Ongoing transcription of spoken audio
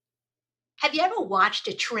Have you ever watched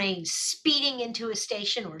a train speeding into a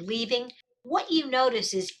station or leaving? What you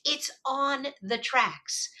notice is it's on the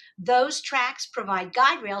tracks. Those tracks provide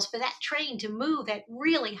guide rails for that train to move at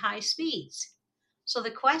really high speeds. So the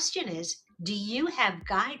question is, do you have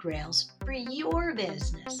guide rails for your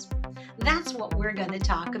business? That's what we're going to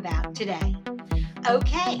talk about today.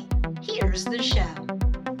 Okay, here's the show.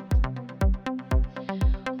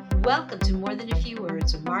 Welcome to More Than a Few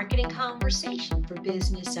Words, a marketing conversation for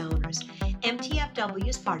business owners. MTFW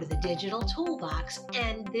is part of the Digital Toolbox,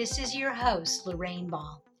 and this is your host, Lorraine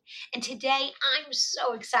Ball. And today I'm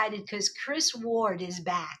so excited because Chris Ward is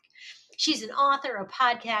back. She's an author, a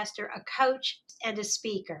podcaster, a coach, and a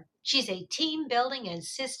speaker. She's a team building and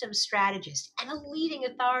systems strategist and a leading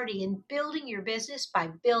authority in building your business by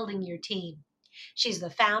building your team. She's the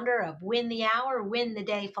founder of Win the Hour, Win the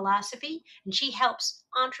Day philosophy, and she helps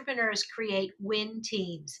entrepreneurs create win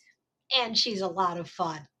teams. And she's a lot of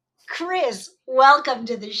fun. Chris, welcome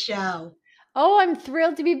to the show. Oh, I'm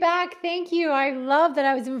thrilled to be back. Thank you. I love that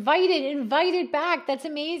I was invited back. That's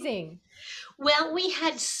amazing. Well, we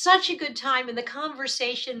had such a good time, and the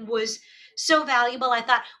conversation was so valuable. I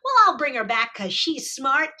thought, well, I'll bring her back because she's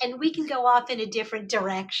smart and we can go off in a different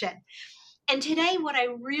direction. And today, what I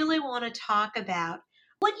really want to talk about,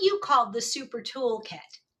 what you called the super toolkit.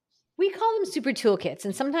 We call them super toolkits,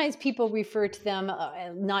 and sometimes people refer to them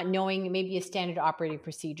not knowing maybe as standard operating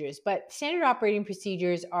procedures. But standard operating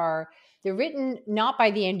procedures they're written not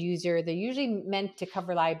by the end user. They're usually meant to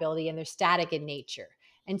cover liability, and they're static in nature.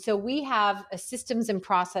 And so we have a systems and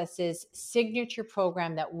processes signature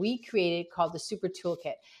program that we created called the Super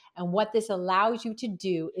Toolkit. And what this allows you to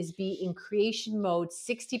do is be in creation mode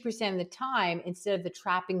 60% of the time instead of the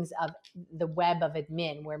trappings of the web of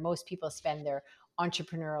admin, where most people spend their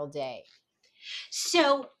entrepreneurial day.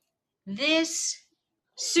 So, this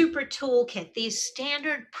super toolkit, these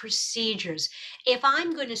standard procedures, if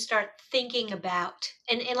I'm going to start thinking about,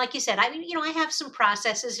 and like you said, I mean, I have some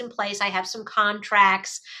processes in place, I have some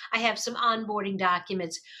contracts, I have some onboarding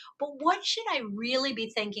documents, but what should I really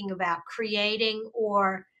be thinking about creating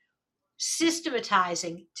or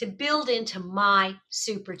systematizing to build into my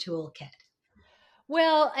super toolkit?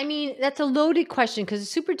 Well, I mean, that's a loaded question because the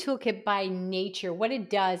Super Toolkit by nature, what it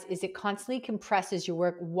does is it constantly compresses your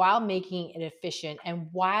work while making it efficient and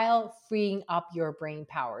while freeing up your brain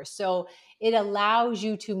power. So it allows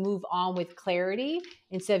you to move on with clarity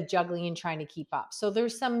instead of juggling and trying to keep up. So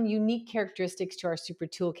there's some unique characteristics to our Super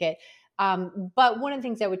Toolkit. But one of the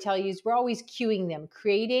things I would tell you is we're always queuing them,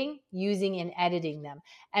 creating, using, and editing them.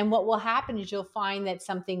 And what will happen is you'll find that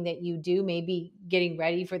something that you do, maybe getting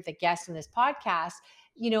ready for the guest in this podcast,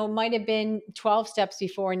 might have been 12 steps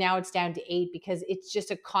before. Now it's down to 8 because it's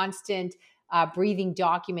just a constant breathing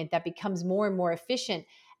document that becomes more and more efficient.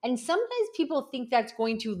 And sometimes people think that's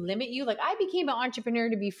going to limit you. Like, I became an entrepreneur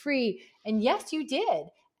to be free. And yes, you did.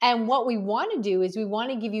 And what we want to do is we want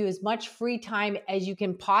to give you as much free time as you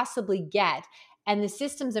can possibly get. And the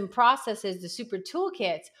systems and processes, the super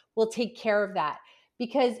toolkits, will take care of that.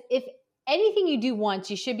 Because if anything you do once,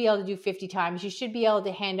 you should be able to do 50 times. You should be able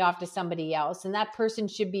to hand off to somebody else. And that person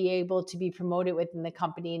should be able to be promoted within the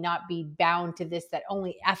company and not be bound to this, that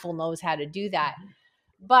only Ethel knows how to do that.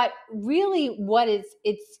 But really what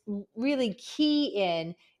it's really key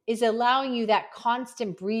in is allowing you that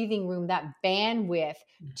constant breathing room, that bandwidth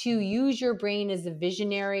to use your brain as a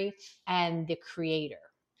visionary and the creator.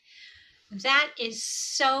 That is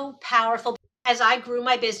so powerful. As I grew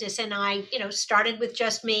my business and I, started with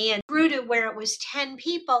just me and grew to where it was 10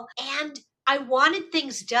 people, and I wanted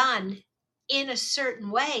things done in a certain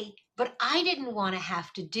way, but I didn't want to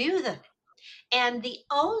have to do them. And the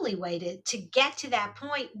only way to get to that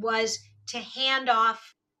point was to hand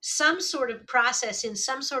off some sort of process in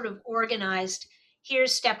some sort of organized,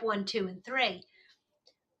 here's step 1, 2, and 3.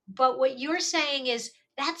 But what you're saying is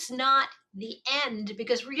that's not the end,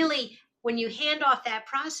 because really, when you hand off that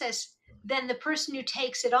process, then the person who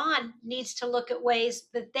takes it on needs to look at ways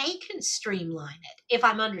that they can streamline it, if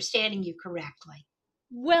I'm understanding you correctly.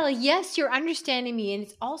 Well, yes, you're understanding me. And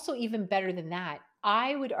it's also even better than that.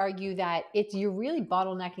 I would argue that you're really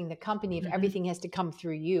bottlenecking the company if Mhm. everything has to come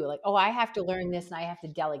through you. Like, oh, I have to learn this and I have to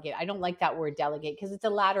delegate. I don't like that word delegate because it's a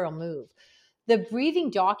lateral move. The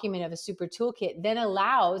breathing document of a super toolkit then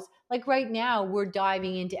allows, like right now, we're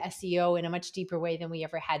diving into SEO in a much deeper way than we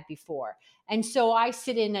ever had before. And so I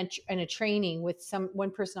sit in a training with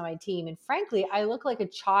one person on my team. And frankly, I look like a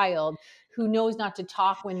child who knows not to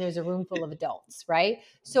talk when there's a room full of adults, right?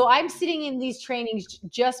 So I'm sitting in these trainings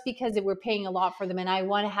just because we're paying a lot for them. And I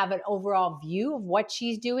want to have an overall view of what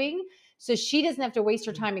she's doing. So she doesn't have to waste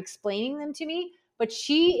her time explaining them to me, But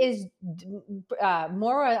she is,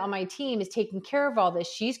 Maura on my team is taking care of all this.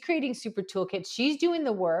 She's creating super toolkits. She's doing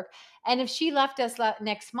the work. And if she left us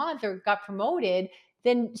next month or got promoted,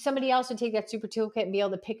 then somebody else would take that super toolkit and be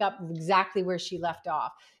able to pick up exactly where she left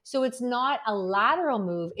off. So it's not a lateral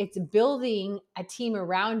move. It's building a team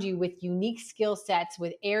around you with unique skill sets,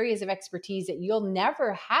 with areas of expertise that you'll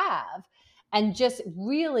never have. And just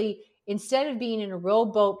really, instead of being in a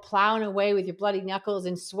rowboat plowing away with your bloody knuckles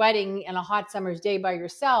and sweating on a hot summer's day by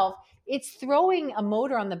yourself, it's throwing a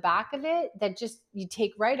motor on the back of it that just you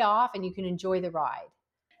take right off and you can enjoy the ride.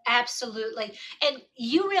 Absolutely. And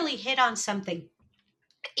you really hit on something.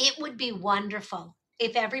 It would be wonderful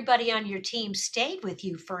if everybody on your team stayed with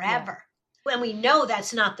you forever. Yeah. And we know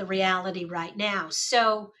that's not the reality right now.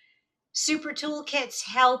 So super toolkits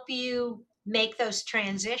help you make those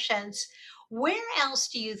transitions. Where else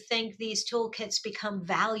do you think these toolkits become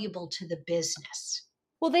valuable to the business?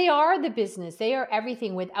 Well, they are the business. They are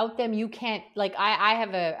everything. Without them, you can't, like, I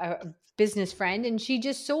have a business friend, and she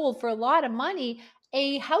just sold for a lot of money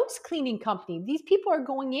a house cleaning company. These people are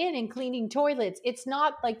going in and cleaning toilets. It's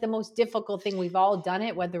not like the most difficult thing. We've all done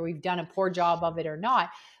it, whether we've done a poor job of it or not.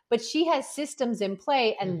 But she has systems in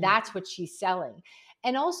play, and that's what she's selling.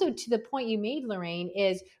 And also, to the point you made, Lorraine,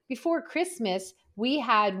 is before Christmas, we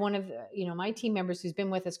had one of my team members who's been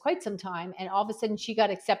with us quite some time, and all of a sudden she got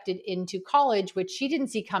accepted into college, which she didn't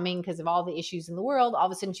see coming because of all the issues in the world. All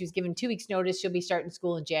of a sudden she was given 2 weeks notice. She'll be starting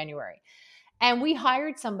school in January. And we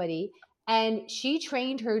hired somebody, and she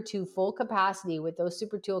trained her to full capacity with those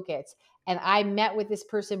super toolkits. And I met with this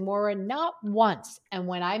person, Maura, not once. And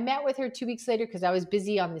when I met with her 2 weeks later, because I was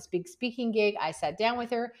busy on this big speaking gig, I sat down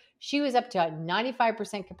with her. She was up to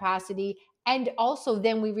 95% capacity. And also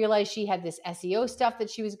then we realized she had this SEO stuff that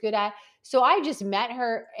she was good at. So I just met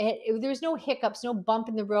her. There's no hiccups, no bump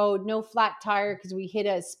in the road, no flat tire because we hit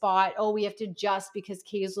a spot. Oh, we have to adjust because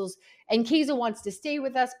Kazel wants to stay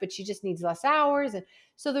with us, but she just needs less hours. And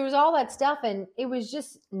so there was all that stuff. And it was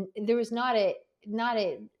just, there was not a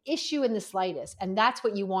issue in the slightest. And that's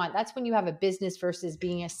what you want. That's when you have a business versus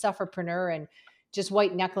being a sufferpreneur and just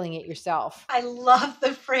white knuckling it yourself. I love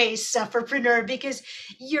the phrase sufferpreneur because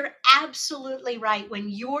you're absolutely right. When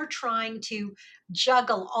you're trying to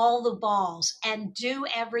juggle all the balls and do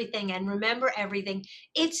everything and remember everything,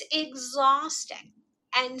 it's exhausting.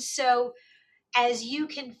 And so as you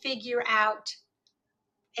can figure out,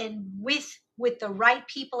 and with the right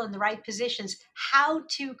people in the right positions, how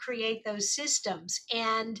to create those systems.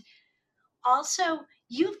 And also,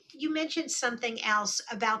 you mentioned something else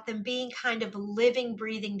about them being kind of a living,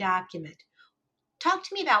 breathing document. Talk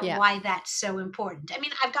to me about why that's so important. I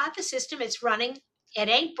mean, I've got the system, it's running, it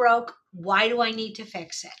ain't broke. Why do I need to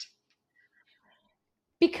fix it?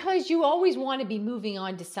 Because you always want to be moving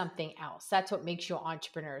on to something else. That's what makes you an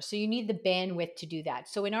entrepreneur. So you need the bandwidth to do that.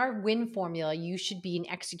 So in our win formula, you should be in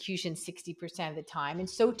execution 60% of the time. And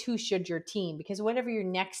so too should your team, because whatever your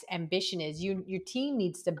next ambition is, your team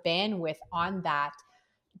needs the bandwidth on that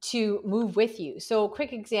to move with you. So a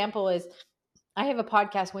quick example is, I have a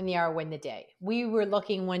podcast, Win the Hour, Win the Day. We were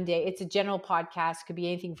looking one day, it's a general podcast, could be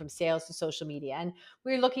anything from sales to social media. And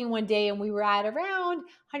we were looking one day and we were at around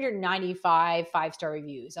 195 5-star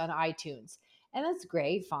reviews on iTunes. And that's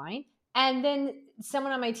great, fine. And then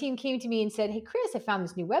someone on my team came to me and said, hey, Chris, I found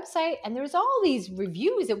this new website and there's all these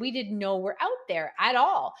reviews that we didn't know were out there at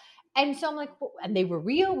all. And so I'm like, and they were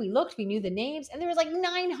real. We looked, we knew the names, and there was like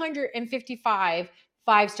 955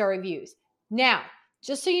 5-star reviews. Now,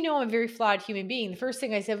 just so you know, I'm a very flawed human being. The first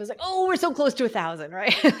thing I said was like, oh, we're so close to 1,000,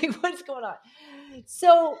 right? Like, what's going on?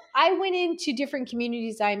 So I went into different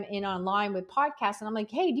communities I'm in online with podcasts, and I'm like,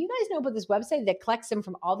 hey, do you guys know about this website that collects them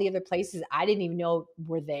from all the other places I didn't even know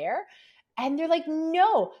were there? And they're like,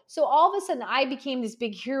 no. So all of a sudden I became this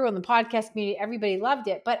big hero in the podcast community. Everybody loved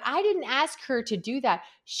it, but I didn't ask her to do that.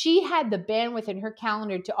 She had the bandwidth in her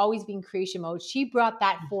calendar to always be in creation mode. She brought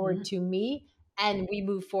that forward to me, and we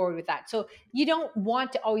move forward with that. So you don't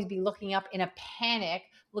want to always be looking up in a panic,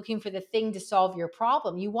 looking for the thing to solve your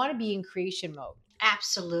problem. You want to be in creation mode.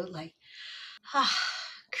 Absolutely.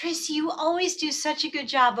 Chris, you always do such a good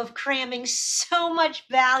job of cramming so much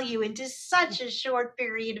value into such a short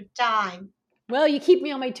period of time. Well, you keep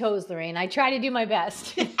me on my toes, Lorraine. I try to do my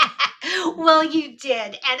best. Well, you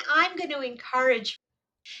did. And I'm going to encourage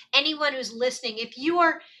anyone who's listening, if you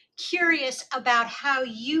are curious about how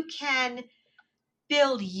you can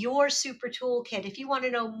build your super toolkit, if you want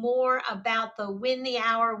to know more about the Win the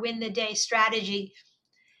Hour, Win the Day strategy,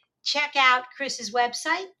 check out Chris's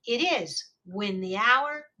website. It is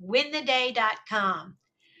winthehourwintheday.com.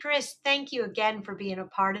 Chris, thank you again for being a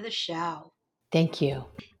part of the show. Thank you.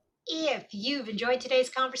 If you've enjoyed today's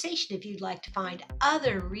conversation, if you'd like to find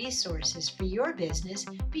other resources for your business,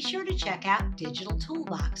 be sure to check out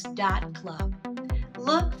digitaltoolbox.club.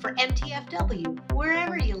 Look for MTFW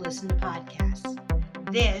wherever you listen to podcasts.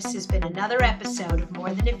 This has been another episode of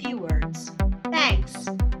More Than a Few Words. Thanks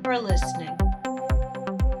for listening.